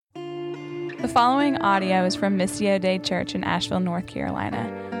The following audio is from Missio Dei Church in Asheville, North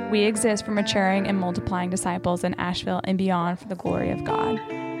Carolina. We exist for maturing and multiplying disciples in Asheville and beyond for the glory of God.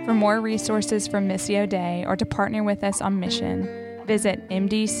 For more resources from Missio Dei or to partner with us on mission, visit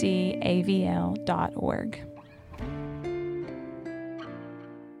mdcavl.org.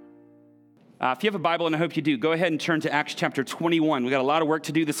 If you have a Bible, and I hope you do, go ahead and turn to Acts chapter 21. We got a lot of work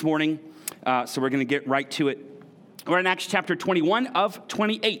to do this morning, so we're going to get right to it. We're in Acts chapter 21 of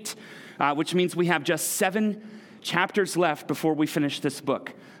 28, which means we have just 7 chapters left before we finish this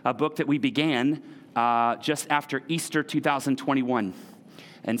book, a book that we began just after Easter 2021.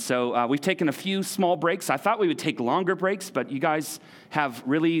 And so we've taken a few small breaks. I thought we would take longer breaks, but you guys have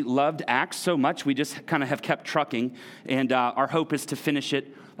really loved Acts so much, we just kind of have kept trucking, and our hope is to finish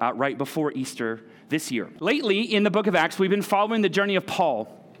it right before Easter this year. Lately, in the book of Acts, we've been following the journey of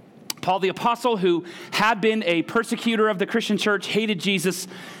Paul. Paul the apostle, who had been a persecutor of the Christian church, hated Jesus,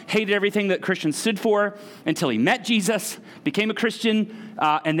 hated everything that Christians stood for until he met Jesus, became a Christian,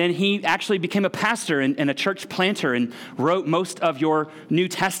 and then he actually became a pastor and a church planter and wrote most of your New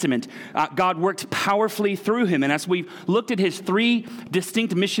Testament. God worked powerfully through him, and as we've looked at his 3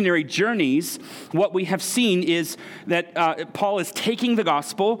 distinct missionary journeys, what we have seen is that Paul is taking the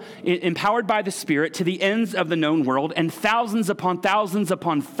gospel, empowered by the Spirit, to the ends of the known world, and thousands upon thousands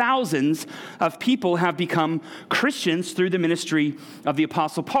upon thousands of people have become Christians through the ministry of the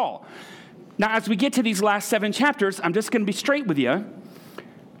Apostle Paul. Now, as we get to these last 7 chapters, I'm just going to be straight with you.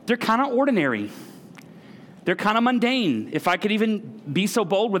 They're kind of ordinary. They're kind of mundane. If I could even be so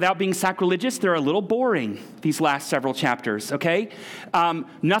bold without being sacrilegious, they're a little boring, these last several chapters, okay?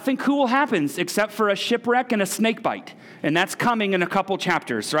 Nothing cool happens except for a shipwreck and a snake bite, and that's coming in a couple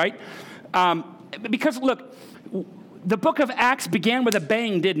chapters, right? Because, look, the book of Acts began with a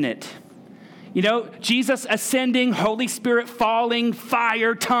bang, didn't it? You know, Jesus ascending, Holy Spirit falling,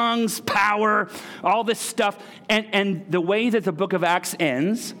 fire, tongues, power, all this stuff. And the way that the book of Acts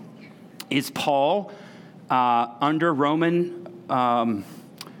ends is Paul under Roman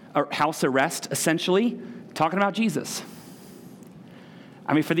house arrest, essentially, talking about Jesus.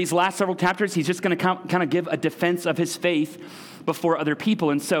 I mean, for these last several chapters, he's just going to kind of give a defense of his faith before other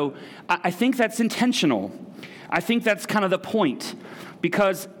people. And so I think that's intentional. I think that's kind of the point,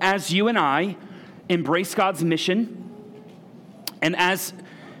 because as you and I embrace God's mission, and as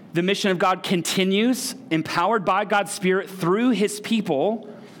the mission of God continues, empowered by God's Spirit through his people,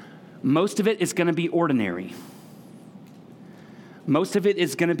 most of it is going to be ordinary. Most of it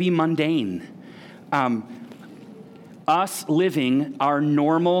is going to be mundane. Us living our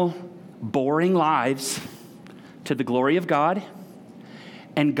normal, boring lives to the glory of God,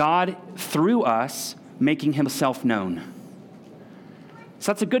 and God through us making himself known.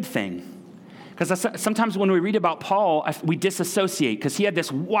 So that's a good thing. Because sometimes when we read about Paul, we disassociate, because he had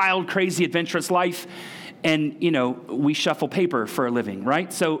this wild, crazy, adventurous life, and, you know, we shuffle paper for a living,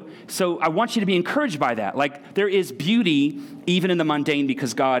 right? So I want you to be encouraged by that. Like, there is beauty even in the mundane,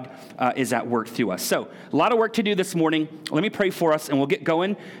 because God is at work through us. So a lot of work to do this morning. Let me pray for us, and we'll get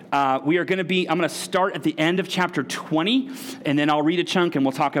going. I'm going to start at the end of chapter 20, and then I'll read a chunk, and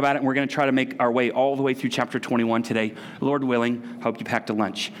we'll talk about it, and we're going to try to make our way all the way through chapter 21 today. Lord willing, hope you packed a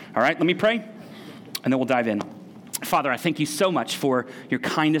lunch. All right, let me pray, and then we'll dive in. Father, I thank you so much for your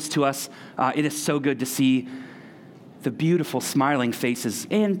kindness to us. It is so good to see the beautiful smiling faces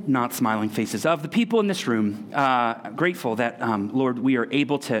and not smiling faces of the people in this room. Grateful that, Lord, we are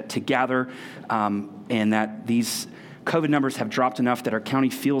able to gather, and that these COVID numbers have dropped enough that our county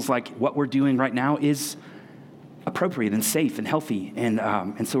feels like what we're doing right now is appropriate and safe and healthy,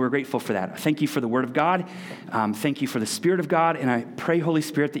 and so we're grateful for that. Thank you for the Word of God. Thank you for the Spirit of God, and I pray, Holy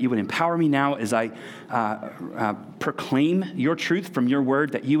Spirit, that you would empower me now as I proclaim your truth from your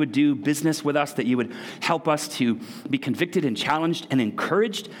Word, that you would do business with us, that you would help us to be convicted and challenged and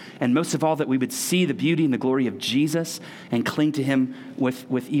encouraged, and most of all, that we would see the beauty and the glory of Jesus and cling to him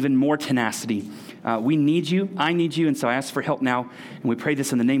with even more tenacity. We need you, I need you, and so I ask for help now, and we pray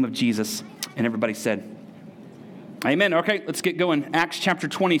this in the name of Jesus, and everybody said, amen. Okay, let's get going. Acts chapter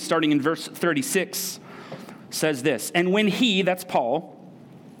 20, starting in verse 36, says this. And when he, that's Paul,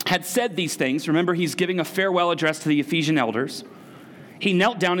 had said these things, remember he's giving a farewell address to the Ephesian elders, he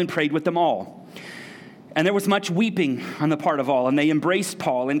knelt down and prayed with them all. And there was much weeping on the part of all, and they embraced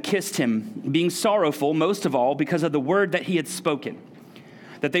Paul and kissed him, being sorrowful most of all because of the word that he had spoken,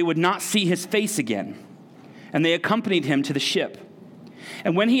 that they would not see his face again. And they accompanied him to the ship.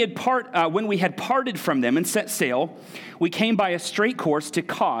 And when we had parted from them and set sail, we came by a straight course to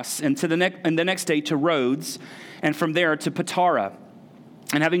Kos, and the next day to Rhodes, and from there to Patara.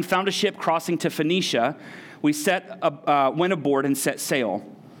 And having found a ship crossing to Phoenicia, we went aboard and set sail.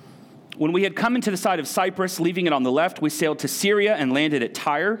 When we had come into the side of Cyprus, leaving it on the left, we sailed to Syria and landed at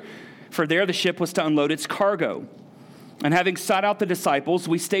Tyre, for there the ship was to unload its cargo. And having sought out the disciples,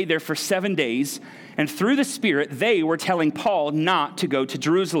 we stayed there for 7 days, and through the Spirit they were telling Paul not to go to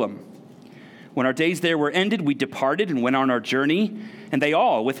Jerusalem. When our days there were ended, we departed and went on our journey, and they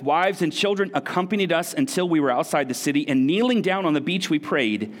all, with wives and children, accompanied us until we were outside the city, and kneeling down on the beach we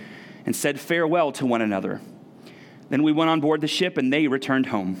prayed and said farewell to one another. Then we went on board the ship, and they returned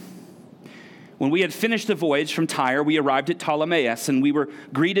home. When we had finished the voyage from Tyre, we arrived at Ptolemais, and we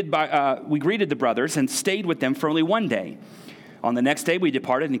greeted the brothers and stayed with them for only 1 day. On the next day, we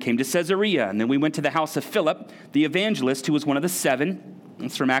departed and came to Caesarea, and then we went to the house of Philip, the evangelist, who was one of the 7.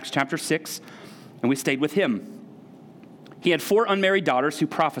 It's from Acts chapter 6, and we stayed with him. He had 4 unmarried daughters who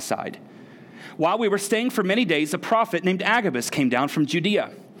prophesied. While we were staying for many days, a prophet named Agabus came down from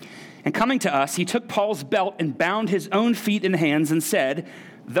Judea. And coming to us, he took Paul's belt and bound his own feet and hands and said,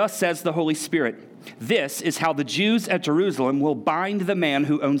 "Thus says the Holy Spirit, this is how the Jews at Jerusalem will bind the man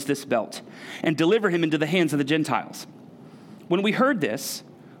who owns this belt and deliver him into the hands of the Gentiles." When we heard this,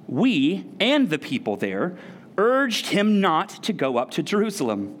 we and the people there urged him not to go up to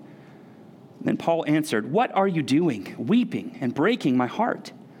Jerusalem. Then Paul answered, "What are you doing, weeping and breaking my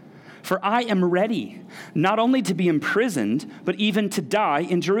heart? For I am ready, not only to be imprisoned, but even to die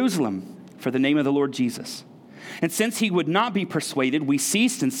in Jerusalem for the name of the Lord Jesus." And since he would not be persuaded, we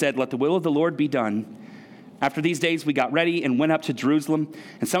ceased and said, "Let the will of the Lord be done." After these days, we got ready and went up to Jerusalem.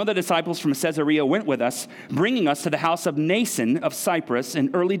 And some of the disciples from Caesarea went with us, bringing us to the house of Mnason of Cyprus, an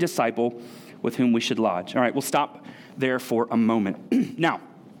early disciple with whom we should lodge. All right, we'll stop there for a moment. Now,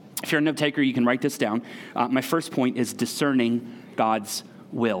 if you're a note taker, you can write this down. My first point is discerning God's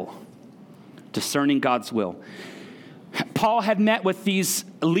will. Discerning God's will. Paul had met with these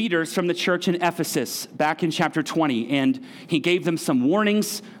leaders from the church in Ephesus back in chapter 20, and he gave them some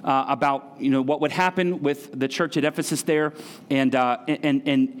warnings about what would happen with the church at Ephesus there. And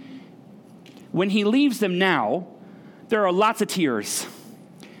when he leaves them now, there are lots of tears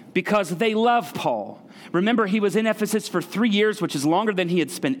because they love Paul. Remember, he was in Ephesus for 3 years, which is longer than he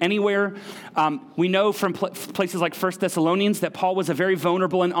had spent anywhere. We know from places like 1 Thessalonians that Paul was a very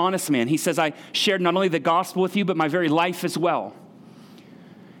vulnerable and honest man. He says, "I shared not only the gospel with you, but my very life as well."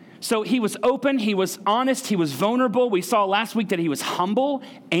 So he was open, he was honest, he was vulnerable. We saw last week that he was humble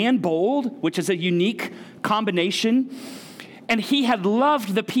and bold, which is a unique combination. And he had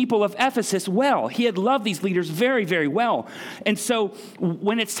loved the people of Ephesus well. He had loved these leaders very, very well. And so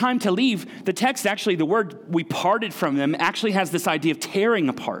when it's time to leave, the text actually, the word "we parted from them" actually has this idea of tearing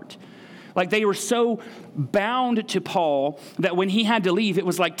apart. Like they were so bound to Paul that when he had to leave, it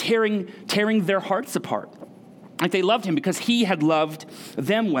was like tearing their hearts apart. Like they loved him because he had loved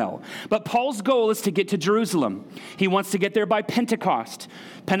them well. But Paul's goal is to get to Jerusalem. He wants to get there by Pentecost.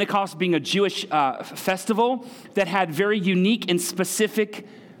 Pentecost being a Jewish festival that had very unique and specific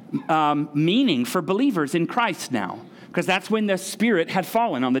meaning for believers in Christ now. Because that's when the Spirit had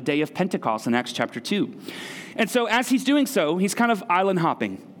fallen on the day of Pentecost in Acts chapter 2. And so as he's doing so, he's kind of island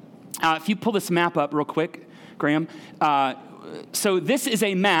hopping. If you pull this map up real quick, Graham. So this is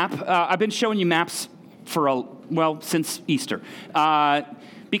a map. I've been showing you maps since Easter.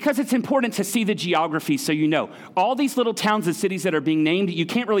 Because it's important to see the geography so you know. All these little towns and cities that are being named, you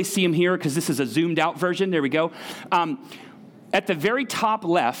can't really see them here because this is a zoomed out version. There we go. At the very top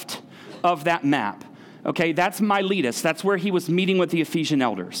left of that map, okay, that's Miletus. That's where he was meeting with the Ephesian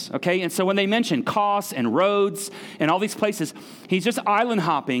elders, okay? And so when they mention Kos and Rhodes and all these places, he's just island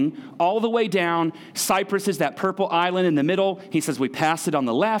hopping all the way down. Cyprus is that purple island in the middle. He says we passed it on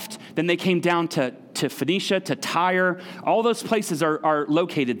the left. Then they came down to Phoenicia, to Tyre. All those places are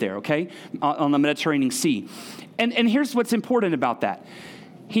located there, okay, on the Mediterranean Sea. And here's what's important about that.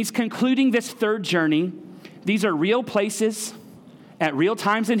 He's concluding this third journey. These are real places at real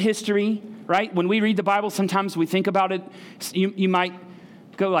times in history. Right? When we read the Bible, sometimes we think about it. You might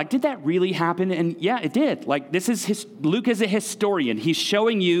go like, did that really happen? And yeah, it did. Like Luke is a historian. He's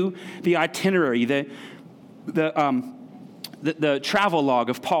showing you the itinerary, the travel log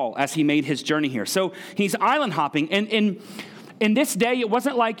of Paul as he made his journey here. So he's island hopping. And in this day, it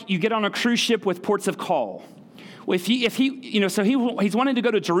wasn't like you get on a cruise ship with ports of call. He's wanting to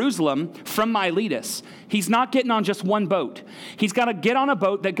go to Jerusalem from Miletus. He's not getting on just one boat. He's got to get on a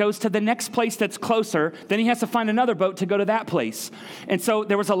boat that goes to the next place that's closer. Then he has to find another boat to go to that place. And so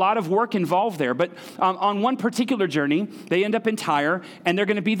there was a lot of work involved there. But on one particular journey, they end up in Tyre, and they're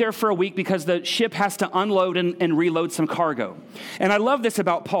going to be there for a week because the ship has to unload and reload some cargo. And I love this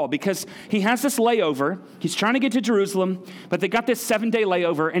about Paul because he has this layover. He's trying to get to Jerusalem, but they got this 7-day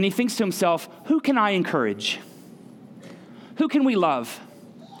layover, and he thinks to himself, who can I encourage? Who can we love?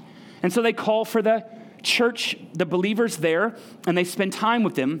 And so they call for the church, the believers there, and they spend time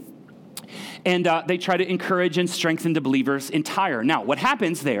with them. And they try to encourage and strengthen the believers in Tyre. Now, what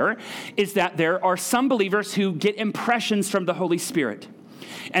happens there is that there are some believers who get impressions from the Holy Spirit.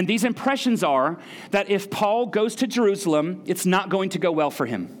 And these impressions are that if Paul goes to Jerusalem, it's not going to go well for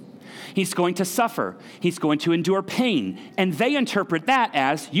him. He's going to suffer. He's going to endure pain. And they interpret that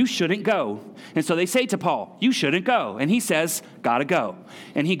as, you shouldn't go. And so they say to Paul, you shouldn't go. And he says, gotta go.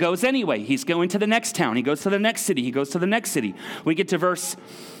 And he goes anyway. He's going to the next town. He goes to the next city. He goes to the next city. We get to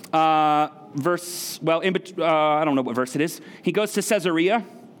I don't know what verse it is. He goes to Caesarea.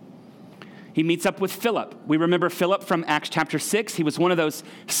 He meets up with Philip. We remember Philip from Acts chapter 6. He was one of those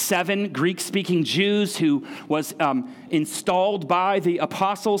 7 Greek-speaking Jews who was installed by the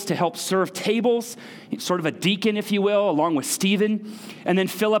apostles to help serve tables, sort of a deacon, if you will, along with Stephen. And then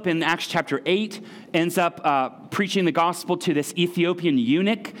Philip in Acts chapter 8 ends up preaching the gospel to this Ethiopian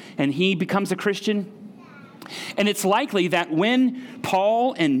eunuch, and he becomes a Christian. And it's likely that when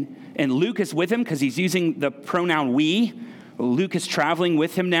Paul and Luke is with him, because he's using the pronoun we, Luke is traveling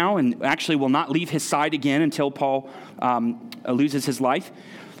with him now and actually will not leave his side again until Paul loses his life,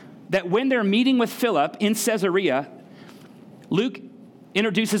 that when they're meeting with Philip in Caesarea, Luke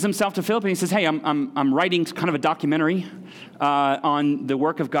introduces himself to Philip and he says, hey, I'm writing kind of a documentary on the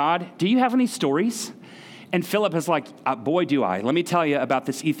work of God. Do you have any stories? And Philip is like, boy, do I. Let me tell you about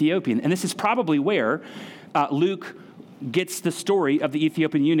this Ethiopian. And this is probably where Luke gets the story of the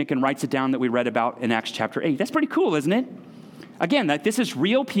Ethiopian eunuch and writes it down that we read about in Acts chapter 8. That's pretty cool, isn't it? Again, that this is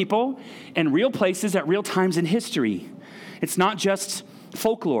real people and real places at real times in history. It's not just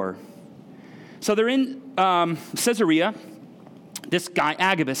folklore. So they're in Caesarea. This guy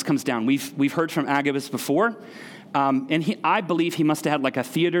Agabus comes down. We've heard from Agabus before. And I believe he must have had like a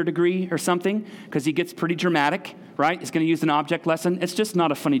theater degree or something, because he gets pretty dramatic, right? He's going to use an object lesson. It's just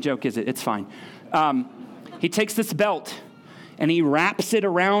not a funny joke, is it? It's fine. He takes this belt and he wraps it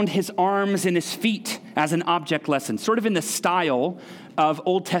around his arms and his feet as an object lesson, sort of in the style of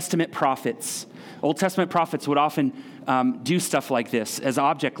Old Testament prophets. Old Testament prophets would often do stuff like this as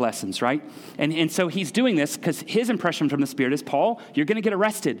object lessons, right? And so he's doing this because his impression from the Spirit is, Paul, you're going to get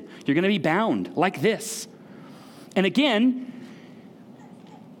arrested. You're going to be bound like this. And again,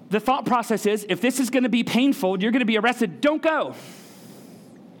 the thought process is, if this is going to be painful, you're going to be arrested, don't go.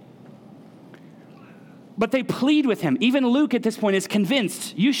 But they plead with him. Even Luke at this point is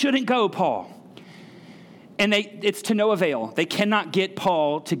convinced, you shouldn't go, Paul. And it's to no avail. They cannot get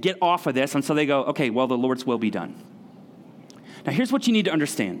Paul to get off of this, and so they go, okay, well, the Lord's will be done. Now, here's what you need to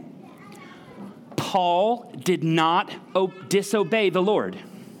understand. Paul did not disobey the Lord.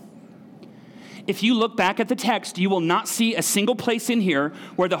 If you look back at the text, you will not see a single place in here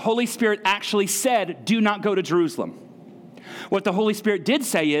where the Holy Spirit actually said, do not go to Jerusalem. What the Holy Spirit did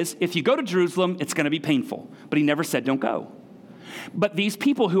say is, if you go to Jerusalem, it's going to be painful. But he never said, don't go. But these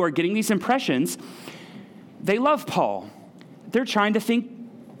people who are getting these impressions, they love Paul. They're trying to think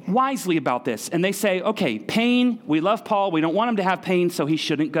wisely about this. And they say, okay, pain, we love Paul. We don't want him to have pain, so he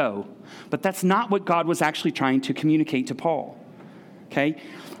shouldn't go. But that's not what God was actually trying to communicate to Paul. Okay?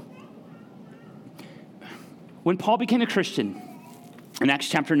 When Paul became a Christian in Acts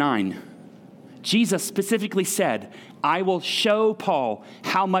chapter 9, Jesus specifically said, I will show Paul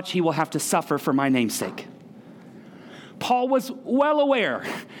how much he will have to suffer for my name's sake. Paul was well aware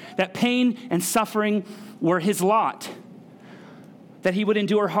that pain and suffering were his lot, that he would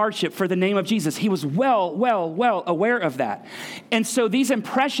endure hardship for the name of Jesus. He was well aware of that. And so these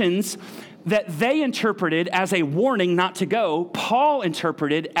impressions that they interpreted as a warning not to go, Paul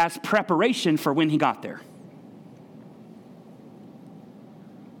interpreted as preparation for when he got there.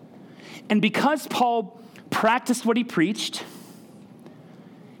 And because Paul practiced what he preached,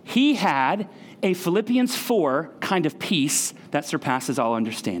 he had a Philippians 4 kind of peace that surpasses all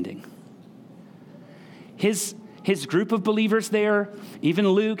understanding. His group of believers there, even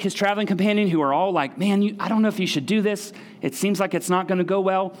Luke, his traveling companion, who are all like, man, I don't know if you should do this. It seems like it's not going to go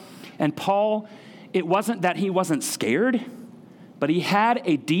well. And Paul, it wasn't that he wasn't scared, but he had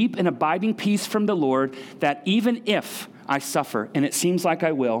a deep and abiding peace from the Lord that even if I suffer, and it seems like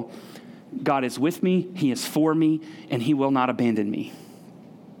I will, God is with me, he is for me, and he will not abandon me.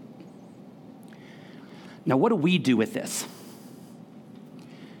 Now, what do we do with this?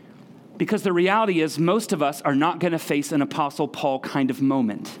 Because the reality is most of us are not going to face an Apostle Paul kind of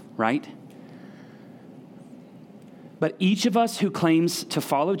moment, right? But each of us who claims to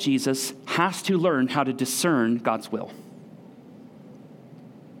follow Jesus has to learn how to discern God's will.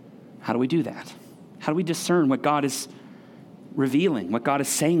 How do we do that? How do we discern what God is revealing, what God is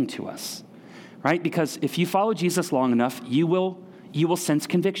saying to us, right? Because if you follow Jesus long enough, you will you will sense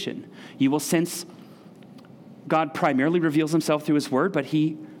conviction. You will sense God primarily reveals himself through his word, but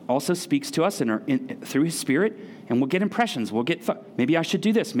he also speaks to us through his Spirit, and we'll get impressions. We'll get, maybe I should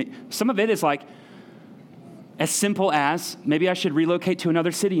do this. Some of it is like as simple as maybe I should relocate to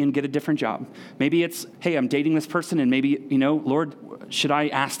another city and get a different job. Maybe it's, hey, I'm dating this person, and maybe, Lord, should I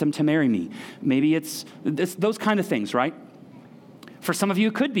ask them to marry me? Maybe it's those kind of things, right? For some of you,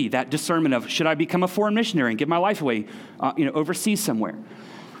 it could be that discernment of, should I become a foreign missionary and give my life away, overseas somewhere?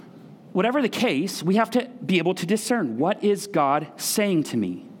 Whatever the case, we have to be able to discern, what is God saying to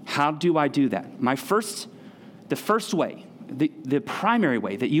me? How do I do that? The first way, the primary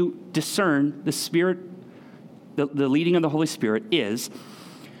way that you discern the Spirit, the leading of the Holy Spirit is,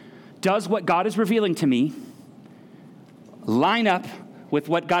 does what God is revealing to me line up with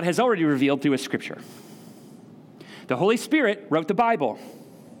what God has already revealed through his Scripture? The Holy Spirit wrote the Bible.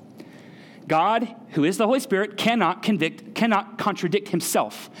 God, who is the Holy Spirit, cannot contradict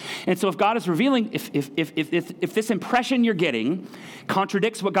himself. And so if God is revealing, if this impression you're getting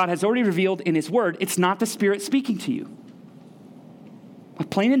contradicts what God has already revealed in his word, it's not the Spirit speaking to you.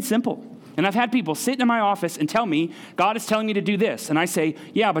 Plain and simple. And I've had people sit in my office and tell me, God is telling me to do this. And I say,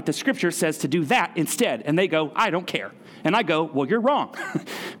 yeah, but the Scripture says to do that instead. And they go, I don't care. And I go, well, you're wrong.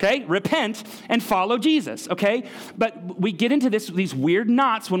 Okay? Repent and follow Jesus. Okay? But we get into these weird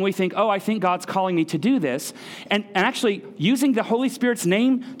knots when we think, oh, I think God's calling me to do this. And actually using the Holy Spirit's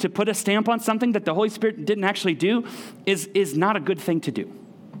name to put a stamp on something that the Holy Spirit didn't actually do is not a good thing to do.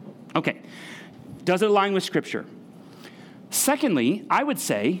 Okay. Does it align with Scripture? Secondly, I would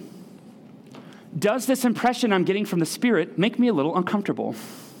say, does this impression I'm getting from the Spirit make me a little uncomfortable?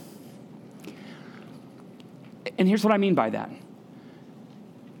 And here's what I mean by that.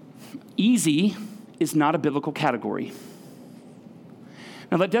 Easy is not a biblical category.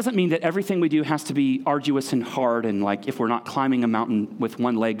 Now, that doesn't mean that everything we do has to be arduous and hard, and like if we're not climbing a mountain with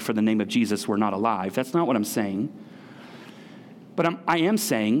one leg for the name of Jesus, we're not alive. That's not what I'm saying. But I am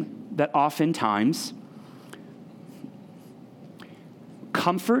saying that oftentimes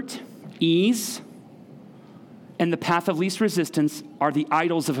comfort, ease, and the path of least resistance are the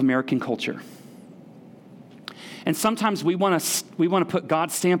idols of American culture. And sometimes we want to put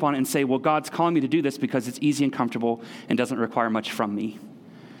God's stamp on it and say, well, God's calling me to do this because it's easy and comfortable and doesn't require much from me.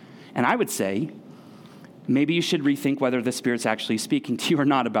 And I would say, maybe you should rethink whether the Spirit's actually speaking to you or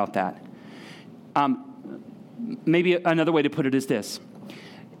not about that. Maybe another way to put it is this.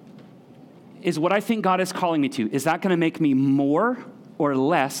 Is what I think God is calling me to, is that going to make me more or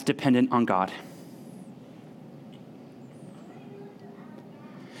less dependent on God?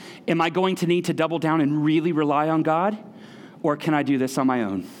 Am I going to need to double down and really rely on God? Or can I do this on my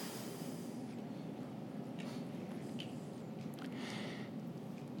own?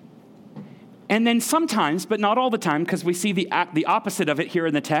 And then sometimes, but not all the time, because we see the opposite of it here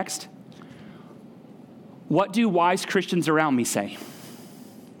in the text, what do wise Christians around me say?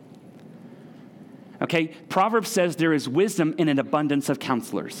 Okay, Proverbs says there is wisdom in an abundance of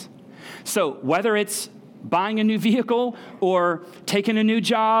counselors. So whether it's buying a new vehicle or taking a new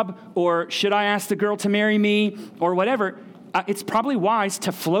job or should I ask the girl to marry me or whatever, it's probably wise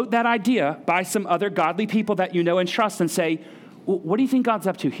to float that idea by some other godly people that you know and trust and say, well, what do you think God's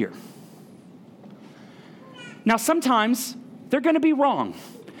up to here? Now, sometimes they're going to be wrong.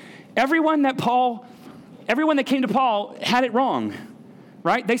 Everyone that came to Paul had it wrong,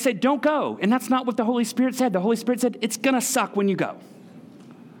 right? They said, don't go. And that's not what the Holy Spirit said. The Holy Spirit said, it's going to suck when you go.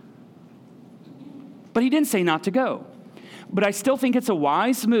 But he didn't say not to go. But I still think it's a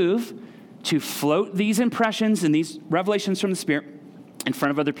wise move to float these impressions and these revelations from the Spirit in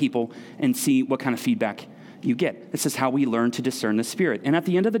front of other people and see what kind of feedback you get. This is how we learn to discern the Spirit. And at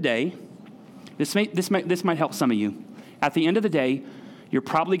the end of the day, this might help some of you. At the end of the day, you're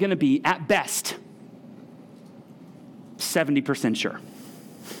probably going to be, at best, 70% sure.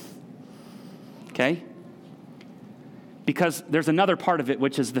 Okay? Because there's another part of it,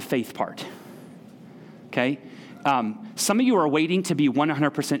 which is the faith part. Okay? Some of you are waiting to be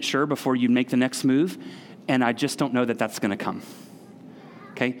 100% sure before you make the next move, and I just don't know that that's going to come.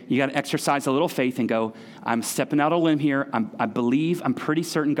 Okay? You got to exercise a little faith and go, I'm stepping out on a limb here. I believe, I'm pretty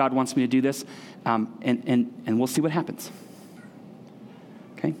certain God wants me to do this, and we'll see what happens.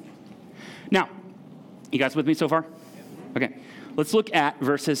 Okay? Now, you guys with me so far? Okay. Let's look at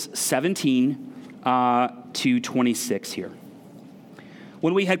verses 17 to 26 here.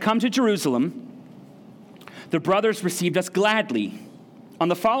 When we had come to Jerusalem, the brothers received us gladly. On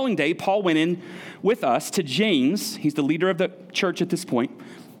the following day, Paul went in with us to James. He's the leader of the church at this point,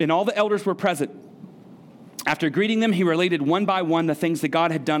 and all the elders were present. After greeting them, he related one by one the things that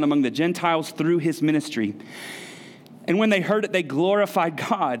God had done among the Gentiles through his ministry. And when they heard it, they glorified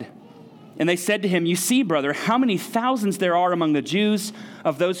God. And they said to him, "You see, brother, how many thousands there are among the Jews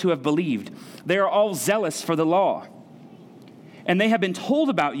of those who have believed. They are all zealous for the law. And they have been told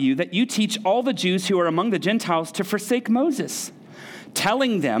about you that you teach all the Jews who are among the Gentiles to forsake Moses,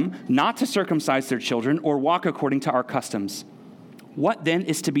 telling them not to circumcise their children or walk according to our customs. What then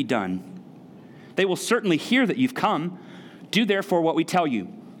is to be done? They will certainly hear that you've come. Do therefore what we tell you.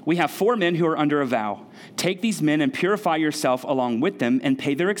 We have 4 men who are under a vow. Take these men and purify yourself along with them and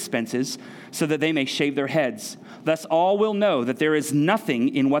pay their expenses so that they may shave their heads. Thus all will know that there is nothing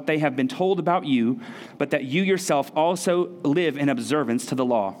in what they have been told about you, but that you yourself also live in observance to the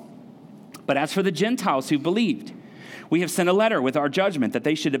law. But as for the Gentiles who believed, we have sent a letter with our judgment that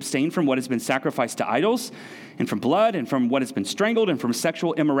they should abstain from what has been sacrificed to idols and from blood and from what has been strangled and from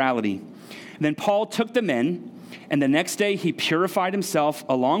sexual immorality." And then Paul took the men, and the next day he purified himself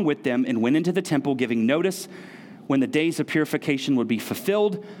along with them and went into the temple, giving notice when the days of purification would be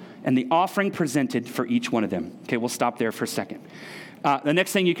fulfilled and the offering presented for each one of them. Okay, we'll stop there for a second. The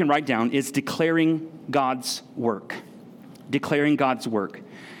next thing you can write down is declaring God's work. Declaring God's work.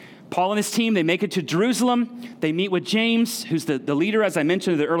 Paul and his team, they make it to Jerusalem. They meet with James, who's the leader, as I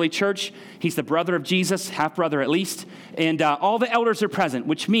mentioned, of the early church. He's the brother of Jesus, half-brother at least. And all the elders are present,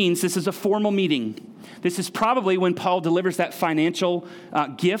 which means this is a formal meeting. This is probably when Paul delivers that financial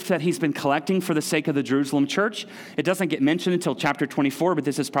gift that he's been collecting for the sake of the Jerusalem church. It doesn't get mentioned until chapter 24, but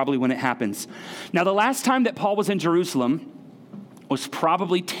this is probably when it happens. Now, the last time that Paul was in Jerusalem was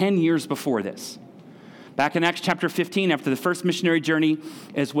probably 10 years before this. Back in Acts chapter 15, after the first missionary journey,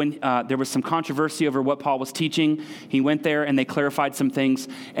 is when there was some controversy over what Paul was teaching. He went there and they clarified some things.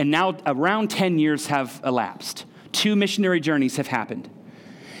 And now around 10 years have elapsed. 2 missionary journeys have happened.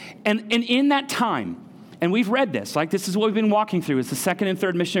 And in that time, and we've read this, like this is what we've been walking through, is the second and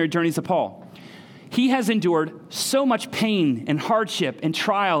third missionary journeys of Paul. He has endured so much pain and hardship and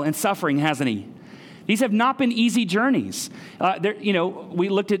trial and suffering, hasn't he? These have not been easy journeys. We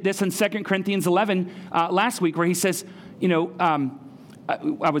looked at this in 2 Corinthians 11 last week, where he says, I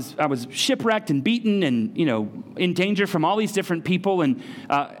was shipwrecked and beaten and, in danger from all these different people. And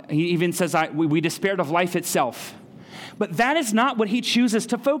he even says, we despaired of life itself. But that is not what he chooses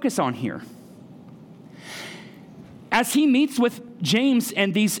to focus on here. As he meets with James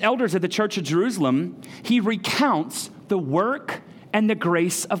and these elders of the church of Jerusalem, he recounts the work and the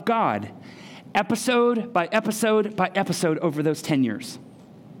grace of God, episode by episode by episode over those 10 years.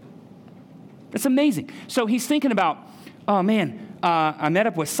 It's amazing. So he's thinking about, oh man, I met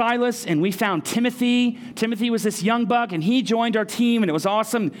up with Silas and we found Timothy. Timothy was this young buck and he joined our team and it was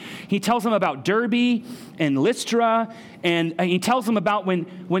awesome. He tells them about Derbe and Lystra, and he tells them about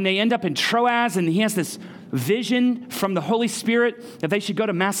when they end up in Troas, and he has this vision from the Holy Spirit that they should go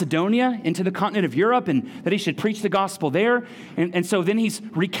to Macedonia, into the continent of Europe, and that he should preach the gospel there. And so then he's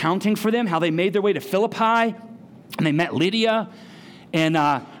recounting for them how they made their way to Philippi and they met Lydia.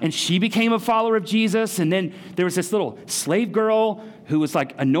 And she became a follower of Jesus. And then there was this little slave girl who was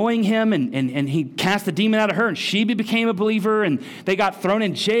like annoying him, and he cast the demon out of her, and she became a believer, and they got thrown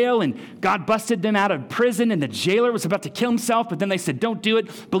in jail, and God busted them out of prison, and the jailer was about to kill himself, but then they said, don't do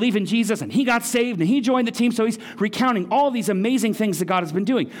it, believe in Jesus, and he got saved, and he joined the team. So he's recounting all these amazing things that God has been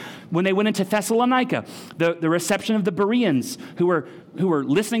doing. When they went into Thessalonica, the reception of the Bereans who were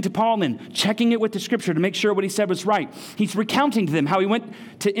listening to Paul and checking it with the scripture to make sure what he said was right. He's recounting to them how he went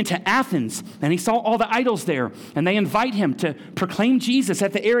into Athens and he saw all the idols there, and they invite him to proclaim Jesus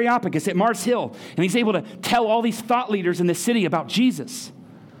at the Areopagus at Mars Hill, and he's able to tell all these thought leaders in the city about Jesus.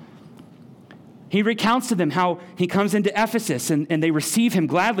 He recounts to them how he comes into Ephesus and they receive him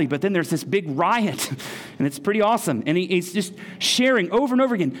gladly, but then there's this big riot, and it's pretty awesome. And he's just sharing over and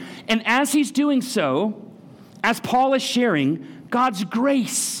over again. And as he's doing so, as Paul is sharing, God's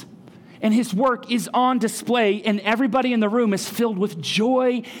grace and his work is on display, and everybody in the room is filled with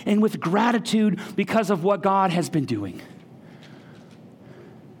joy and with gratitude because of what God has been doing.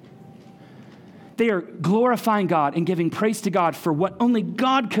 They are glorifying God and giving praise to God for what only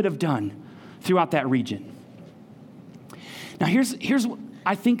God could have done throughout that region. Now here's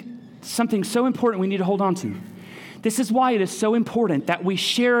I think something so important we need to hold on to. This is why it is so important that we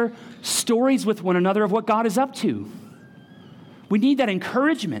share stories with one another of what God is up to. We need that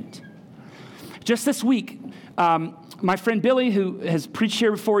encouragement. Just this week, my friend Billy, who has preached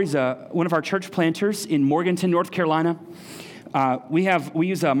here before, he's one of our church planters in Morganton, North Carolina. We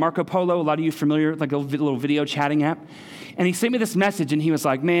use Marco Polo. A lot of you familiar, like a little video chatting app. And he sent me this message, and he was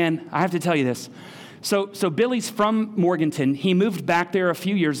like, man, I have to tell you this. So Billy's from Morganton. He moved back there a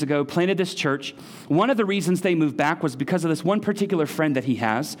few years ago, planted this church. One of the reasons they moved back was because of this one particular friend that he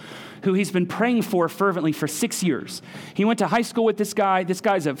has, who he's been praying for fervently for 6 years. He went to high school with this guy. This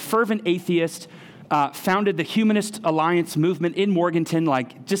guy's a fervent atheist, founded the Humanist Alliance movement in Morganton,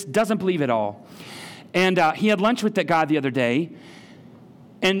 like just doesn't believe it all. And he had lunch with that guy the other day,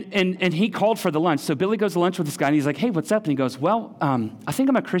 and he called for the lunch. So Billy goes to lunch with this guy, and he's like, hey, what's up? And he goes, well, I think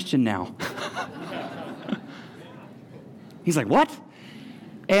I'm a Christian now. He's like, what?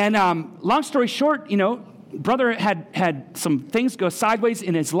 And long story short, brother had some things go sideways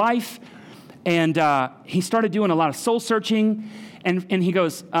in his life, and he started doing a lot of soul searching, and he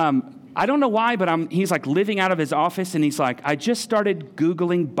goes, I don't know why, but he's like living out of his office, and he's like, I just started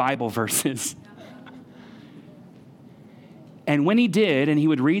Googling Bible verses. And when he did, and he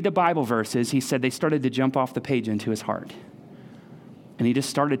would read the Bible verses, he said they started to jump off the page into his heart. And he just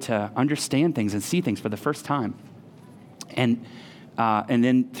started to understand things and see things for the first time. And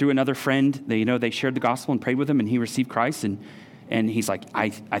then through another friend, they shared the gospel and prayed with him, and he received Christ. And he's like, I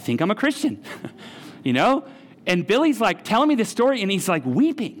think I'm a Christian, And Billy's like telling me this story, and he's like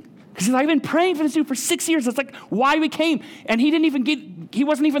weeping. Because he's like, I've been praying for this dude for 6 years. That's like why we came. And he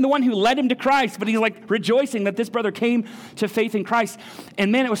wasn't even the one who led him to Christ, but he's like rejoicing that this brother came to faith in Christ.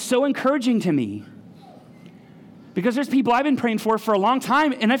 And man, it was so encouraging to me. Because there's people I've been praying for a long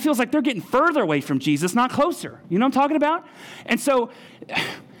time, and it feels like they're getting further away from Jesus, not closer. You know what I'm talking about? And so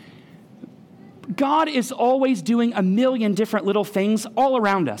God is always doing a million different little things all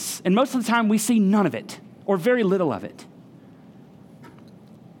around us. And most of the time we see none of it or very little of it.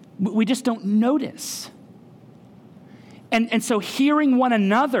 We just don't notice. And so hearing one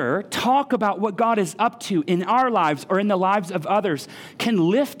another talk about what God is up to in our lives or in the lives of others can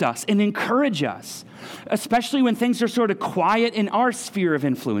lift us and encourage us, especially when things are sort of quiet in our sphere of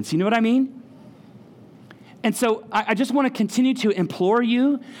influence. You know what I mean? And so I just want to continue to implore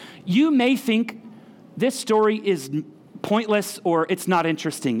you. You may think this story is pointless or it's not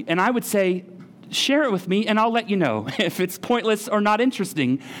interesting. And I would say, share it with me and I'll let you know if it's pointless or not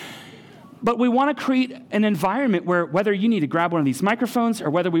interesting. But we want to create an environment where whether you need to grab one of these microphones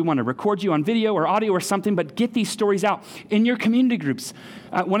or whether we want to record you on video or audio or something, but get these stories out in your community groups.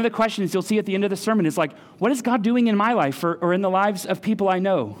 One of the questions you'll see at the end of the sermon is like, what is God doing in my life or in the lives of people I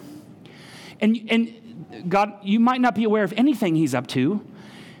know? And God, you might not be aware of anything he's up to.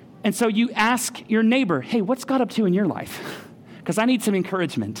 And so you ask your neighbor, hey, what's God up to in your life? Because I need some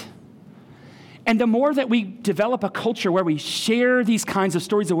encouragement. And the more that we develop a culture where we share these kinds of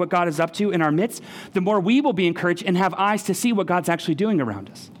stories of what God is up to in our midst, the more we will be encouraged and have eyes to see what God's actually doing around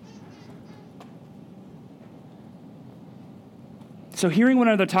us. So hearing one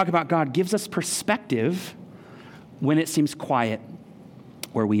another talk about God gives us perspective when it seems quiet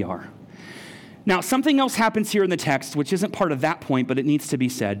where we are. Now, something else happens here in the text, which isn't part of that point, but it needs to be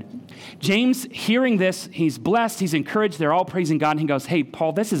said. James, hearing this, he's blessed, he's encouraged, they're all praising God, and he goes, hey,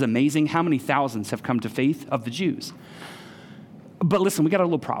 Paul, this is amazing. How many thousands have come to faith of the Jews? But listen, we got a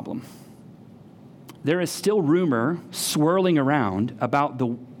little problem. There is still rumor swirling around about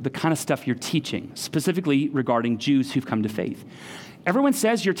the kind of stuff you're teaching, specifically regarding Jews who've come to faith. Everyone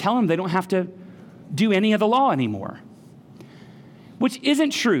says you're telling them they don't have to do any of the law anymore, which isn't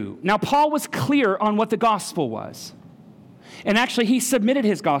true. Now, Paul was clear on what the gospel was. And actually, he submitted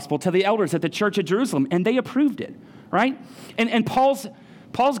his gospel to the elders at the church at Jerusalem, and they approved it, right? And Paul's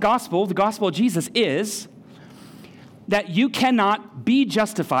gospel, the gospel of Jesus, is that you cannot be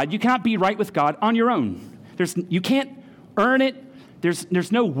justified, you cannot be right with God on your own. You can't earn it.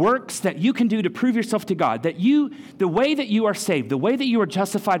 There's no works that you can do to prove yourself to God. The way that you are saved, the way that you are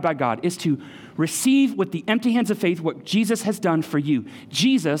justified by God is to receive with the empty hands of faith what Jesus has done for you.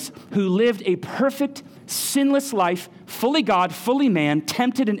 Jesus, who lived a perfect, sinless life, fully God, fully man,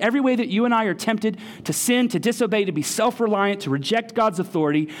 tempted in every way that you and I are tempted to sin, to disobey, to be self-reliant, to reject God's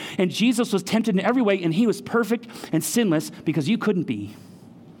authority. And Jesus was tempted in every way, and he was perfect and sinless because you couldn't be.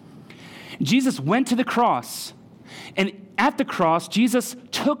 Jesus went to the cross, and at the cross, Jesus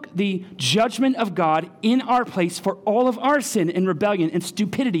took the judgment of God in our place for all of our sin and rebellion and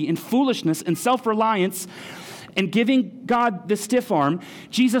stupidity and foolishness and self-reliance and giving God the stiff arm.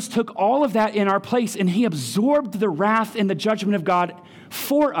 Jesus took all of that in our place, and he absorbed the wrath and the judgment of God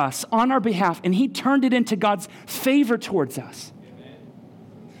for us on our behalf, and he turned it into God's favor towards us.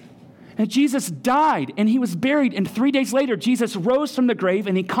 And Jesus died, and he was buried, and 3 days later, Jesus rose from the grave,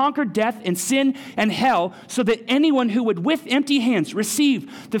 and he conquered death and sin and hell so that anyone who would with empty hands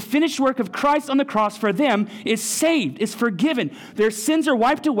receive the finished work of Christ on the cross for them is saved, is forgiven. Their sins are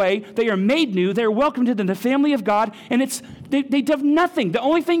wiped away. They are made new. They are welcomed into the family of God, and it's They have nothing. The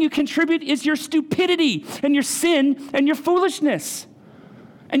only thing you contribute is your stupidity and your sin and your foolishness.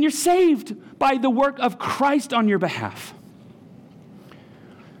 And you're saved by the work of Christ on your behalf.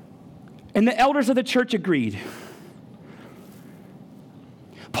 And the elders of the church agreed.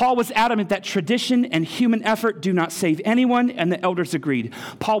 Paul was adamant that tradition and human effort do not save anyone, and the elders agreed.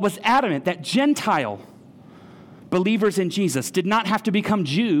 Paul was adamant that Gentile believers in Jesus did not have to become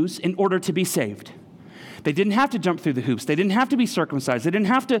Jews in order to be saved. They didn't have to jump through the hoops. They didn't have to be circumcised. They didn't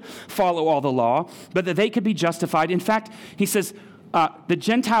have to follow all the law, but that they could be justified. In fact, he says, the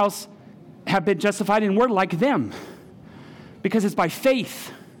Gentiles have been justified and we're like them because it's by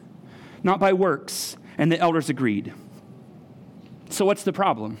faith, not by works. And the elders agreed. So what's the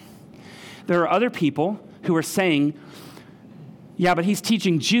problem? There are other people who are saying, yeah, but he's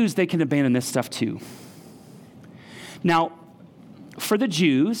teaching Jews they can abandon this stuff too. Now, for the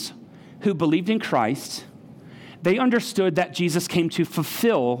Jews who believed in Christ, they understood that Jesus came to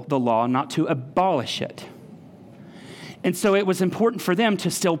fulfill the law, not to abolish it. And so it was important for them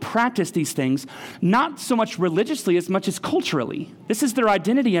to still practice these things, not so much religiously as much as culturally. This is their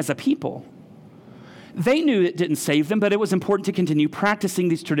identity as a people. They knew it didn't save them, but it was important to continue practicing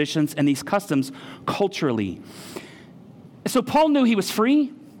these traditions and these customs culturally. So Paul knew he was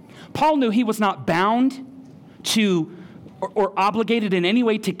free. Paul knew he was not bound to or obligated in any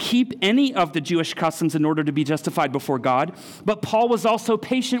way to keep any of the Jewish customs in order to be justified before God. But Paul was also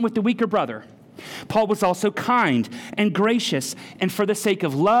patient with the weaker brother. Paul was also kind and gracious. And for the sake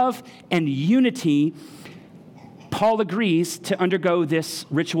of love and unity, Paul agrees to undergo this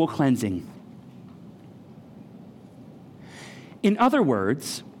ritual cleansing. In other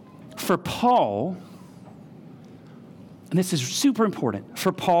words, for Paul, and this is super important,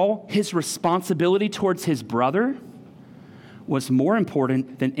 for Paul, his responsibility towards his brother was more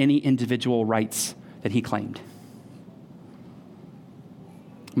important than any individual rights that he claimed.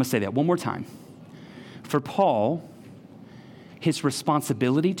 I'm going to say that one more time. For Paul, his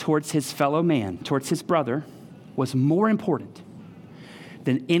responsibility towards his fellow man, towards his brother, was more important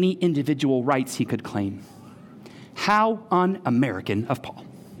than any individual rights he could claim. How un-American of Paul.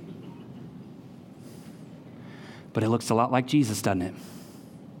 But it looks a lot like Jesus, doesn't it?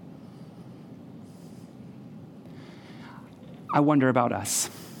 I wonder about us.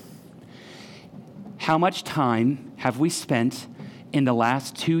 How much time have we spent in the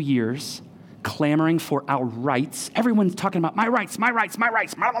last 2 years clamoring for our rights? Everyone's talking about my rights, my rights, my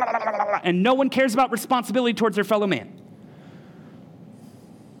rights, blah, blah, blah, blah, blah, and no one cares about responsibility towards their fellow man.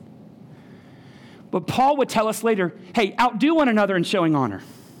 But Paul would tell us later, hey, outdo one another in showing honor.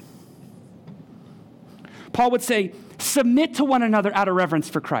 Paul would say, submit to one another out of reverence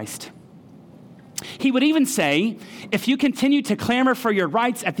for Christ. He would even say, if you continue to clamor for your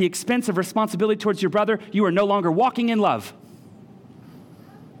rights at the expense of responsibility towards your brother, you are no longer walking in love.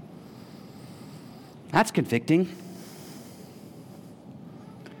 That's convicting.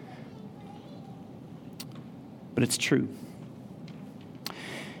 But it's true.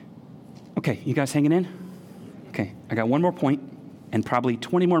 Okay, you guys hanging in? Okay, I got one more point and probably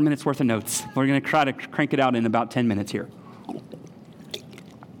 20 more minutes worth of notes. We're going to try to crank it out in about 10 minutes here.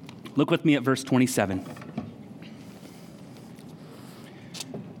 Look with me at verse 27.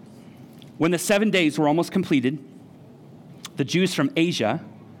 When the 7 days were almost completed, the Jews from Asia,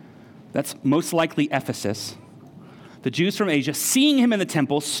 that's most likely Ephesus, the Jews from Asia, seeing him in the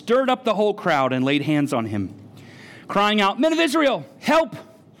temple, stirred up the whole crowd and laid hands on him, crying out, "Men of Israel, help!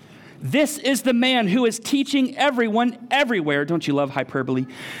 This is the man who is teaching everyone everywhere." Don't you love hyperbole?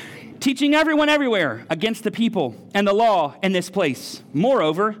 Teaching everyone everywhere against the people and the law in this place.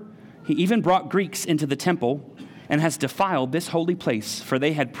 Moreover, he even brought Greeks into the temple and has defiled this holy place, for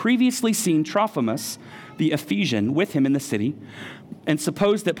they had previously seen Trophimus, the Ephesian, with him in the city, and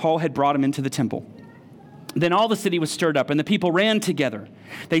supposed that Paul had brought him into the temple. Then all the city was stirred up, and the people ran together.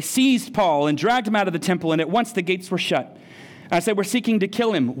 They seized Paul and dragged him out of the temple, and at once the gates were shut. As they were seeking to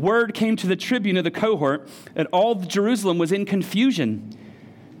kill him, word came to the tribune of the cohort that all Jerusalem was in confusion.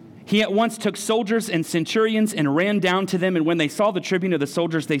 He at once took soldiers and centurions and ran down to them, and when they saw the tribune of the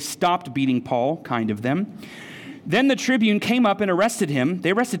soldiers, they stopped beating Paul, kind of them. Then the tribune came up and arrested him.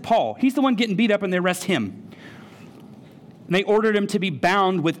 They arrested Paul. He's the one getting beat up, and they arrest him. And they ordered him to be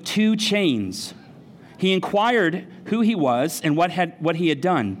bound with 2 chains. He inquired who he was and what he had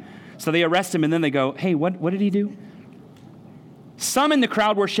done. So they arrest him, and then they go, "Hey, what did he do?" Some in the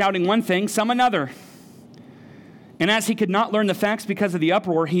crowd were shouting one thing, some another. And as he could not learn the facts because of the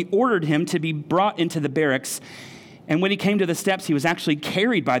uproar, he ordered him to be brought into the barracks. And when he came to the steps, he was actually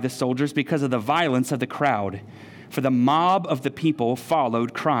carried by the soldiers because of the violence of the crowd. For the mob of the people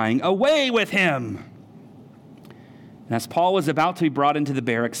followed, crying, "Away with him!" And as Paul was about to be brought into the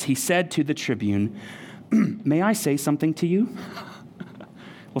barracks, he said to the tribune, "May I say something to you?"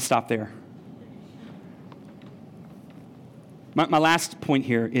 We'll stop there. My last point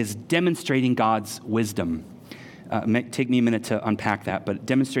here is demonstrating God's wisdom. Take me a minute to unpack that, but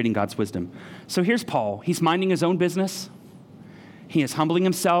demonstrating God's wisdom. So here's Paul. He's minding his own business. He is humbling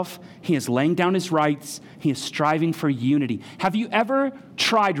himself. He is laying down his rights. He is striving for unity. Have you ever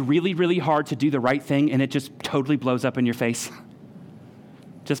tried really, really hard to do the right thing and it just totally blows up in your face?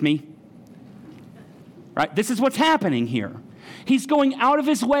 Just me? Right? This is what's happening here. He's going out of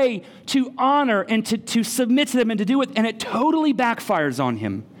his way to honor and to submit to them and to do it, and it totally backfires on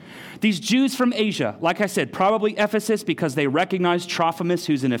him. These Jews from Asia, like I said, probably Ephesus, because they recognize Trophimus,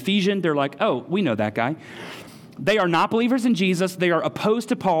 who's an Ephesian. They're like, oh, we know that guy. They are not believers in Jesus. They are opposed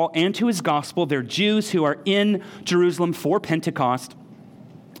to Paul and to his gospel. They're Jews who are in Jerusalem for Pentecost.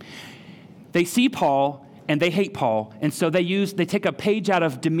 They see Paul and they hate Paul, and so they take a page out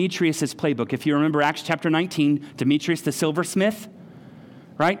of Demetrius' playbook. If you remember Acts chapter 19, Demetrius the silversmith,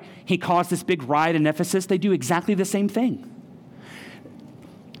 right? He caused this big riot in Ephesus. They do exactly the same thing.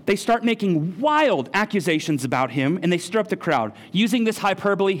 They start making wild accusations about him, and they stir up the crowd. Using this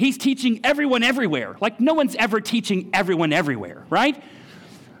hyperbole, he's teaching everyone everywhere. Like no one's ever teaching everyone everywhere, right?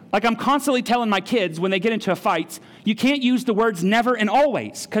 Like I'm constantly telling my kids when they get into a fight, you can't use the words never and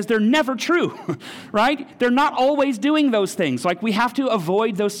always because they're never true, right? They're not always doing those things. Like we have to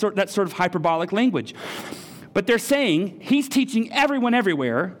avoid that sort of hyperbolic language. But they're saying he's teaching everyone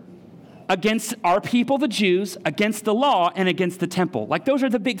everywhere against our people, the Jews, against the law, and against the temple. Like those are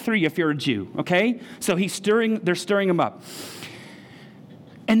the big three if you're a Jew, okay? So they're stirring him up.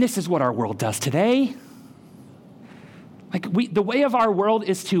 And this is what our world does today. Like the way of our world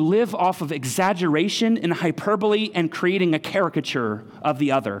is to live off of exaggeration and hyperbole and creating a caricature of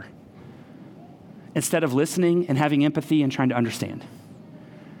the other instead of listening and having empathy and trying to understand.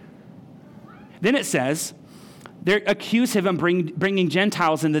 Then it says, they accuse him of bringing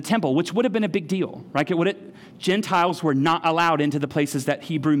Gentiles in the temple, which would have been a big deal, right? Gentiles were not allowed into the places that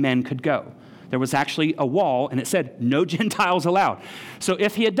Hebrew men could go. There was actually a wall, and it said, no Gentiles allowed. So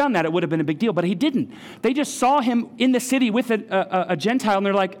if he had done that, it would have been a big deal, but he didn't. They just saw him in the city with a Gentile, and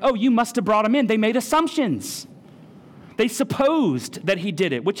they're like, oh, you must have brought him in. They made assumptions. They supposed that he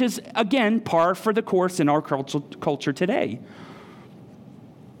did it, which is, again, par for the course in our culture today.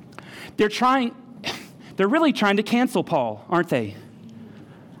 They're really trying to cancel Paul, aren't they?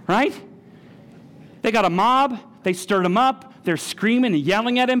 Right? They got a mob. They stirred him up. They're screaming and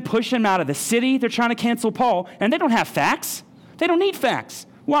yelling at him, pushing him out of the city. They're trying to cancel Paul, and they don't have facts. They don't need facts.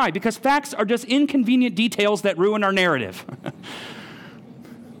 Why? Because facts are just inconvenient details that ruin our narrative.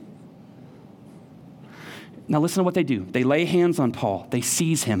 Now listen to what they do. They lay hands on Paul. They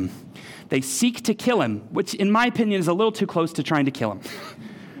seize him. They seek to kill him, which in my opinion is a little too close to trying to kill him.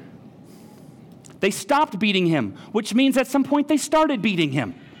 They stopped beating him, which means at some point they started beating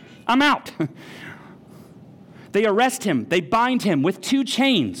him. I'm out. They arrest him. They bind him with 2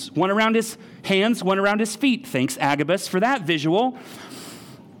 chains, one around his hands, one around his feet. Thanks, Agabus, for that visual.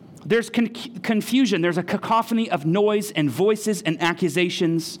 There's confusion. There's a cacophony of noise and voices and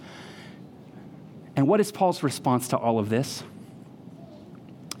accusations. And what is Paul's response to all of this?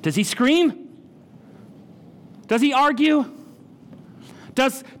 Does he scream? Does he argue?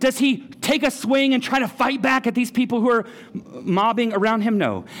 Does he take a swing and try to fight back at these people who are mobbing around him?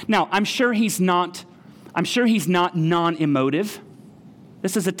 No. Now, I'm sure he's not non-emotive.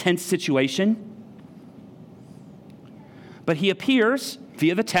 This is a tense situation. But he appears,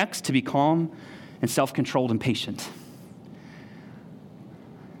 via the text, to be calm and self-controlled and patient.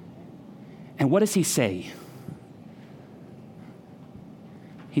 And what does he say?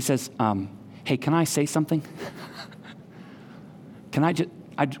 He says, hey, can I say something? I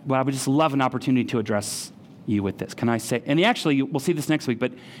would just love an opportunity to address you with this. Can I say, and we'll see this next week,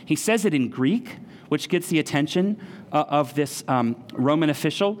 but he says it in Greek, which gets the attention of this Roman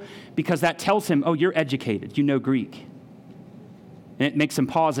official, because that tells him, oh, you're educated, you know Greek. And it makes him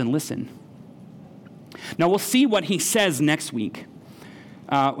pause and listen. Now, we'll see what he says next week,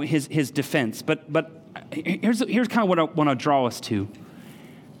 his defense. But here's kind of what I want to draw us to.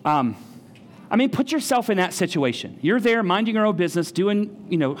 Put yourself in that situation. You're there minding your own business,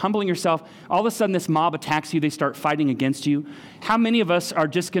 humbling yourself. All of a sudden, this mob attacks you. They start fighting against you. How many of us are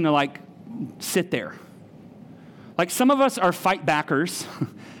just going to, sit there? Some of us are fight backers,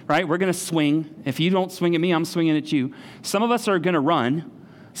 right? We're going to swing. If you don't swing at me, I'm swinging at you. Some of us are going to run.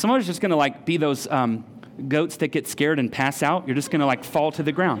 Some of us are just going to, be those goats that get scared and pass out. You're just going to, fall to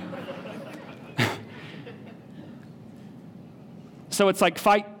the ground. So it's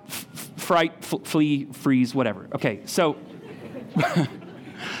fight fright, flee, freeze, whatever. Okay, so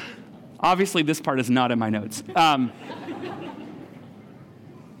obviously this part is not in my notes.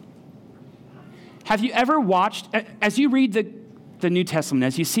 Have you ever watched, as you read the New Testament,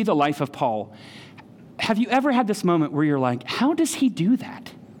 as you see the life of Paul, have you ever had this moment where you're like, how does he do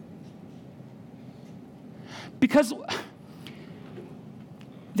that? Because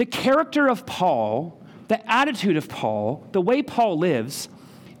the character of Paul, the attitude of Paul, the way Paul lives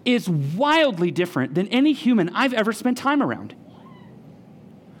is wildly different than any human I've ever spent time around.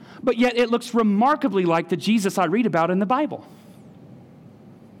 But yet it looks remarkably like the Jesus I read about in the Bible.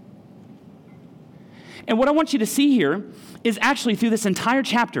 And what I want you to see here is actually through this entire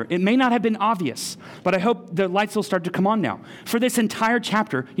chapter, it may not have been obvious, but I hope the lights will start to come on now. For this entire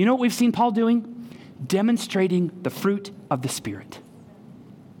chapter, you know what we've seen Paul doing? Demonstrating the fruit of the Spirit.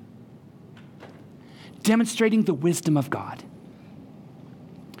 Demonstrating the wisdom of God.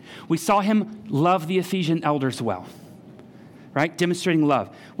 We saw him love the Ephesian elders well, right? Demonstrating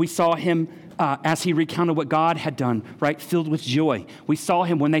love. We saw him as he recounted what God had done, right? Filled with joy. We saw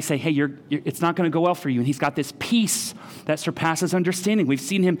him when they say, hey, it's not going to go well for you. And he's got this peace that surpasses understanding. We've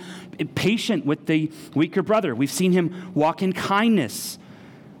seen him patient with the weaker brother. We've seen him walk in kindness.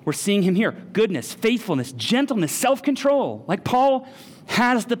 We're seeing him here. Goodness, faithfulness, gentleness, self-control. Like Paul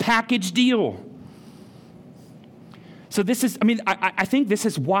has the package deal. So this is, I think this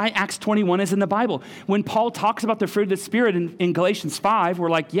is why Acts 21 is in the Bible. When Paul talks about the fruit of the Spirit in Galatians 5, we're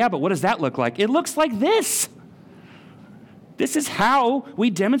like, yeah, but what does that look like? It looks like this. This is how we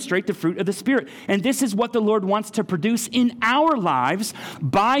demonstrate the fruit of the Spirit. And this is what the Lord wants to produce in our lives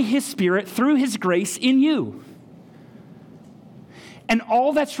by his Spirit through his grace in you. And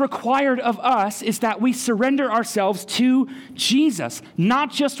all that's required of us is that we surrender ourselves to Jesus, not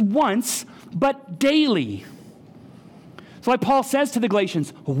just once, but daily. So like Paul says to the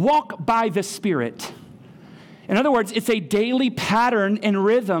Galatians, walk by the Spirit. In other words, it's a daily pattern and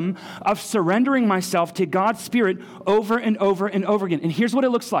rhythm of surrendering myself to God's Spirit over and over and over again. And here's what it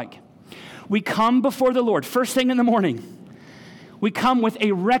looks like. We come before the Lord first thing in the morning. We come with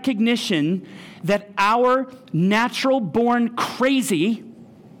a recognition that our natural-born crazy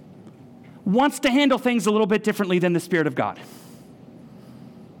wants to handle things a little bit differently than the Spirit of God.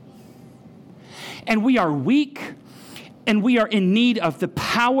 And we are weak, and we are in need of the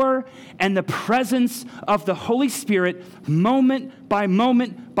power and the presence of the Holy Spirit moment by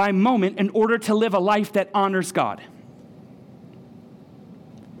moment by moment in order to live a life that honors God.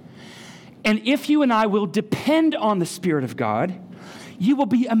 And if you and I will depend on the Spirit of God, you will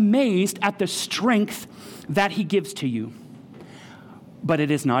be amazed at the strength that he gives to you. But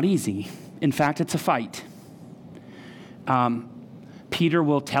it is not easy. In fact, it's a fight. Peter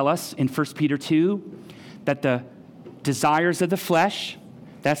will tell us in 1 Peter 2 that the desires of the flesh,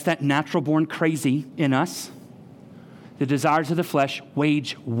 that's that natural-born crazy in us. The desires of the flesh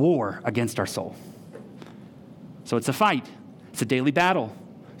wage war against our soul. So it's a fight. It's a daily battle.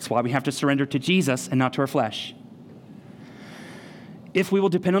 That's why we have to surrender to Jesus and not to our flesh. If we will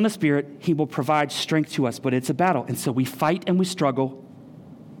depend on the Spirit, he will provide strength to us, but it's a battle. And so we fight and we struggle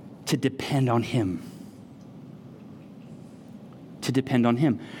to depend on him. To depend on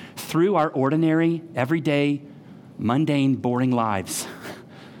him. Through our ordinary, everyday, mundane, boring lives.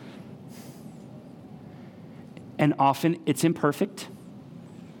 And often it's imperfect.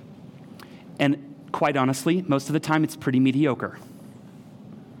 And quite honestly, most of the time it's pretty mediocre.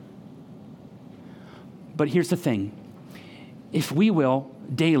 But here's the thing. If we will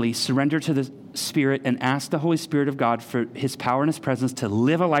daily surrender to the Spirit and ask the Holy Spirit of God for his power and his presence to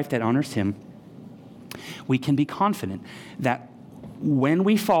live a life that honors him, we can be confident that when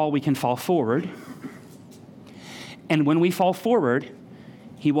we fall, we can fall forward. And when we fall forward,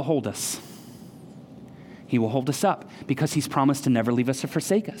 he will hold us. He will hold us up because he's promised to never leave us or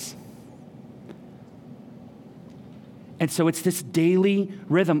forsake us. And so it's this daily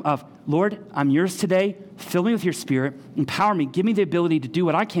rhythm of, Lord, I'm yours today. Fill me with your Spirit. Empower me. Give me the ability to do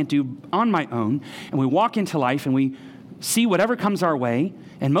what I can't do on my own. And we walk into life and we see whatever comes our way.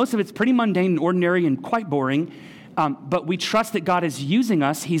 And most of it's pretty mundane and ordinary and quite boring. But we trust that God is using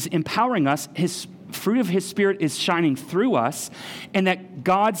us. He's empowering us. His fruit of his Spirit is shining through us. And that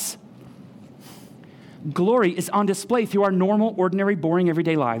God's glory is on display through our normal, ordinary, boring,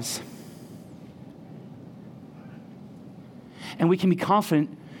 everyday lives. And we can be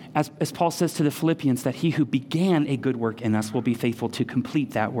confident, as Paul says to the Philippians, that he who began a good work in us will be faithful to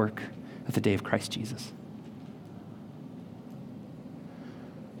complete that work at the day of Christ Jesus.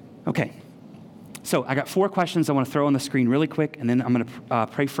 Okay, So I got 4 questions I want to throw on the screen really quick, and then I'm going to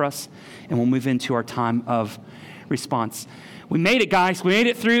pray for us, and we'll move into our time of response. We made it, guys. We made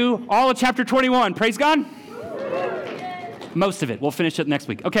it through all of chapter 21. Praise God. Most of it. We'll finish it next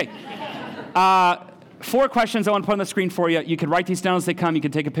week. Okay. 4 questions I want to put on the screen for you. You can write these down as they come. You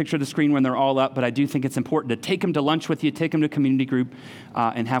can take a picture of the screen when they're all up, but I do think it's important to take them to lunch with you, take them to a community group,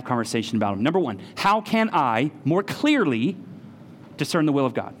 and have conversation about them. Number 1, how can I more clearly discern the will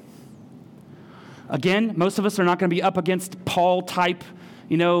of God? Again, most of us are not going to be up against Paul-type,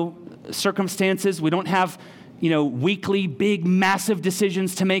 circumstances. We don't have, weekly, big, massive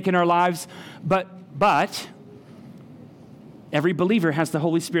decisions to make in our lives, but every believer has the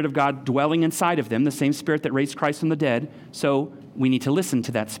Holy Spirit of God dwelling inside of them, the same Spirit that raised Christ from the dead, so we need to listen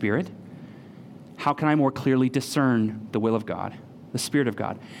to that Spirit. How can I more clearly discern the will of God, the Spirit of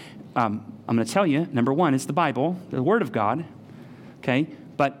God? I'm going to tell you, number 1 is the Bible, the Word of God, okay?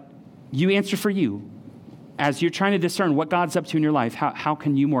 But you answer for you. As you're trying to discern what God's up to in your life, how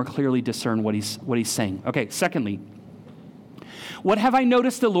can you more clearly discern what he's saying? Okay, secondly, what have I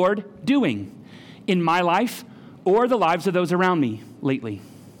noticed the Lord doing in my life or the lives of those around me lately?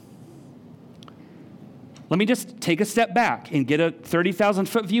 Let me just take a step back and get a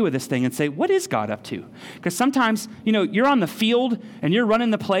 30,000-foot view of this thing and say, what is God up to? Because sometimes, you're on the field and you're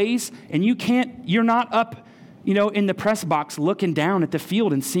running the plays and you're not up, in the press box looking down at the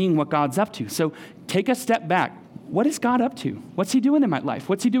field and seeing what God's up to. So take a step back. What is God up to? What's he doing in my life?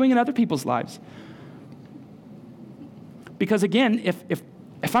 What's he doing in other people's lives? Because again,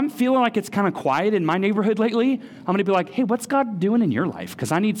 if I'm feeling like it's kind of quiet in my neighborhood lately, I'm going to be like, hey, what's God doing in your life?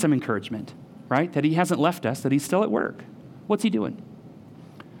 Because I need some encouragement, right? That he hasn't left us, that he's still at work. What's he doing?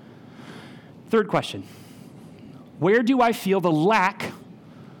 3rd question. Where do I feel the lack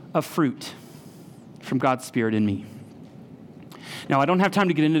of fruit from God's Spirit in me? Now, I don't have time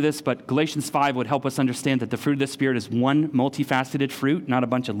to get into this, but Galatians 5 would help us understand that the fruit of the Spirit is one multifaceted fruit, not a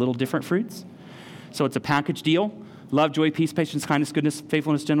bunch of little different fruits. So it's a package deal. Love, joy, peace, patience, kindness, goodness,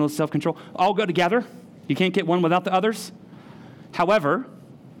 faithfulness, gentleness, self-control, all go together. You can't get one without the others. However,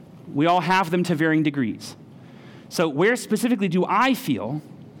 we all have them to varying degrees. So where specifically do I feel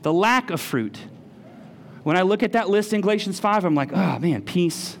the lack of fruit? When I look at that list in Galatians 5, I'm like, oh man,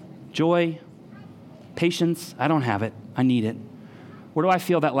 peace, joy, patience, I don't have it. I need it. Where do I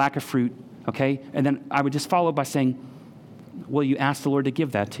feel that lack of fruit? Okay, and then I would just follow by saying, will you ask the Lord to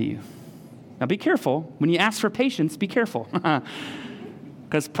give that to you? Now be careful. When you ask for patience, be careful.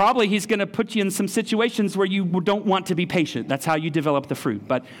 Because probably he's going to put you in some situations where you don't want to be patient. That's how you develop the fruit.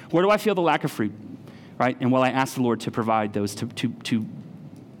 But where do I feel the lack of fruit? Right? And will I ask the Lord to provide those, to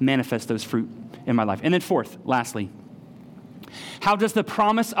manifest those fruit in my life? And then 4th, lastly, how does the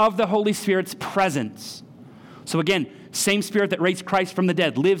promise of the Holy Spirit's presence, so again, same Spirit that raised Christ from the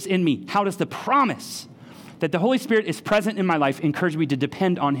dead lives in me. How does the promise that the Holy Spirit is present in my life encourage me to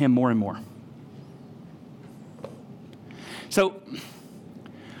depend on him more and more? So,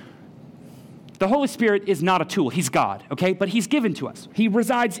 the Holy Spirit is not a tool. He's God, okay? But he's given to us. He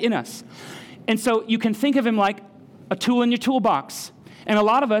resides in us. And so you can think of him like a tool in your toolbox. And a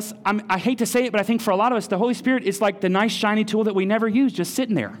lot of us, I hate to say it, but I think for a lot of us, the Holy Spirit is like the nice, shiny tool that we never use, just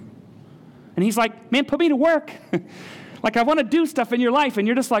sitting there. And he's like, man, put me to work. Like, I want to do stuff in your life. And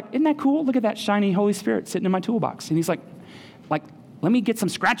you're just like, isn't that cool? Look at that shiny Holy Spirit sitting in my toolbox. And he's like, let me get some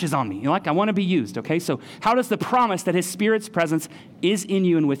scratches on me. I want to be used, okay? So how does the promise that his Spirit's presence is in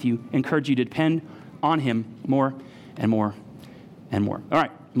you and with you encourage you to depend on him more and more and more? All right,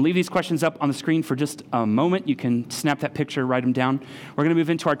 I'll leave these questions up on the screen for just a moment. You can snap that picture, write them down. We're going to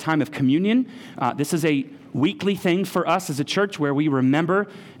move into our time of communion. This is a weekly thing for us as a church where we remember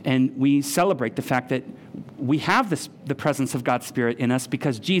and we celebrate the fact that we have the presence of God's Spirit in us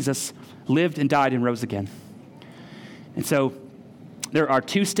because Jesus lived and died and rose again. And so there are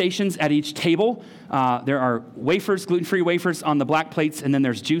 2 stations at each table. There are wafers, gluten-free wafers on the black plates, and then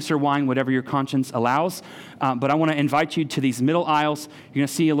there's juice or wine, whatever your conscience allows. But I want to invite you to these middle aisles. You're going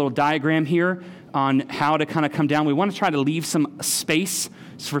to see a little diagram here on how to kind of come down. We want to try to leave some space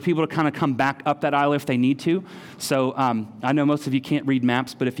for people to kind of come back up that aisle if they need to. So I know most of you can't read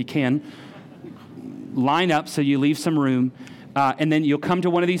maps, but if you can, line up so you leave some room. And then you'll come to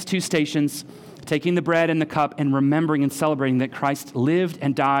one of these 2 stations, taking the bread and the cup and remembering and celebrating that Christ lived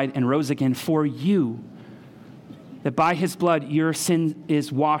and died and rose again for you. That by his blood, your sin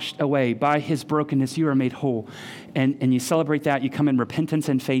is washed away. By his brokenness, you are made whole. And you celebrate that. You come in repentance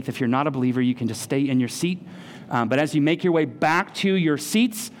and faith. If you're not a believer, you can just stay in your seat. But as you make your way back to your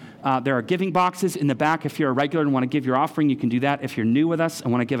seats, There are giving boxes in the back. If you're a regular and want to give your offering, you can do that. If you're new with us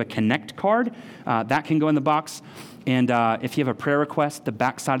and want to give a Connect card, that can go in the box. And if you have a prayer request, the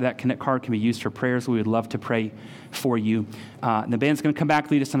back side of that Connect card can be used for prayers. We would love to pray for you. And the band's going to come back,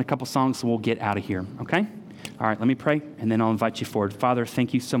 lead us in a couple songs, so we'll get out of here, okay? All right, let me pray, and then I'll invite you forward. Father,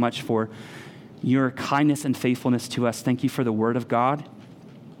 thank you so much for your kindness and faithfulness to us. Thank you for the word of God,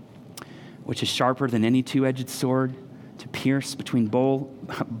 which is sharper than any two-edged sword, to pierce between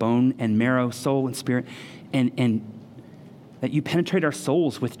bone and marrow, soul and spirit, and that you penetrate our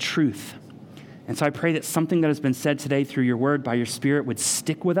souls with truth. And so I pray that something that has been said today through your word by your Spirit would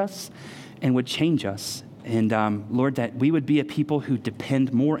stick with us and would change us. And Lord, that we would be a people who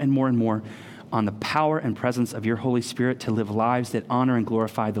depend more and more and more on the power and presence of your Holy Spirit to live lives that honor and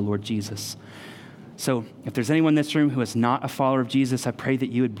glorify the Lord Jesus. So if there's anyone in this room who is not a follower of Jesus, I pray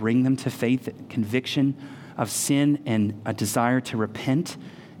that you would bring them to faith, conviction of sin, and a desire to repent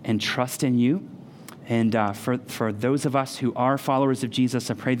and trust in you. And for those of us who are followers of Jesus,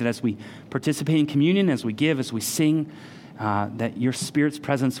 I pray that as we participate in communion, as we give, as we sing, that your Spirit's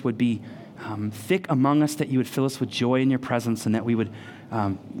presence would be thick among us, that you would fill us with joy in your presence, and that we would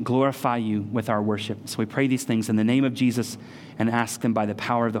glorify you with our worship. So we pray these things in the name of Jesus and ask them by the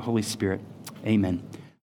power of the Holy Spirit. Amen.